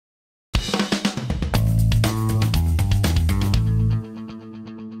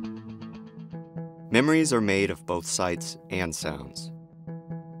Memories are made of both sights and sounds.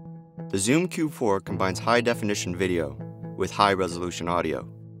 The Zoom Q4 combines high-definition video with high-resolution audio.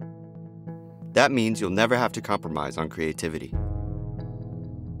 That means you'll never have to compromise on creativity.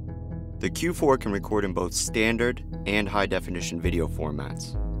 The Q4 can record in both standard and high-definition video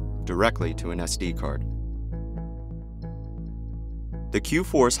formats, directly to an SD card. The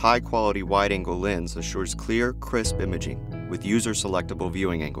Q4's high-quality wide-angle lens assures clear, crisp imaging with user-selectable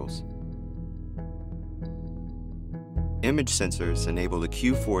viewing angles. Image sensors enable the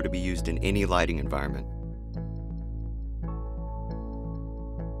Q4 to be used in any lighting environment.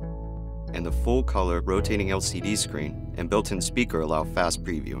 And the full-color rotating LCD screen and built-in speaker allow fast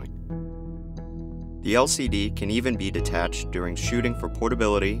previewing. The LCD can even be detached during shooting for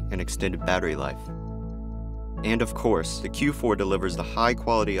portability and extended battery life. And of course, the Q4 delivers the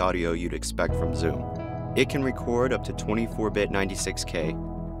high-quality audio you'd expect from Zoom. It can record up to 24-bit 96K,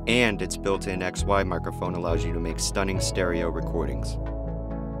 and its built-in XY microphone allows you to make stunning stereo recordings.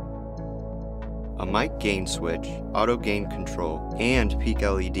 A mic gain switch, auto gain control, and peak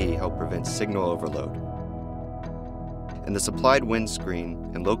LED help prevent signal overload. And the supplied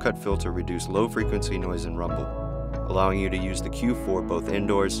windscreen and low-cut filter reduce low-frequency noise and rumble, allowing you to use the Q4 both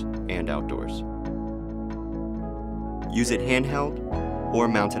indoors and outdoors. Use it handheld or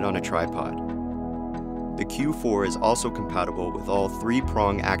mounted on a tripod. The Q4 is also compatible with all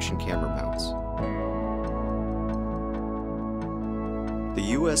 3-prong action camera mounts.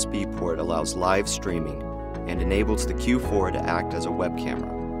 The USB port allows live streaming and enables the Q4 to act as a web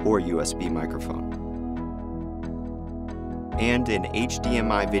camera or USB microphone. And an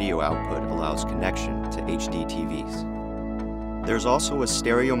HDMI video output allows connection to HD TVs. There's also a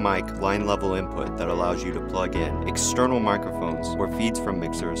stereo mic line-level input that allows you to plug in external microphones or feeds from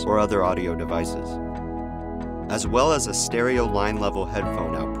mixers or other audio devices, as well as a stereo line-level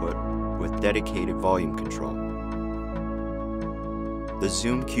headphone output with dedicated volume control. The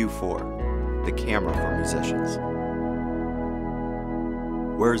Zoom Q4, the camera for musicians.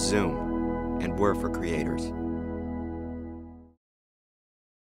 We're Zoom, and we're for creators.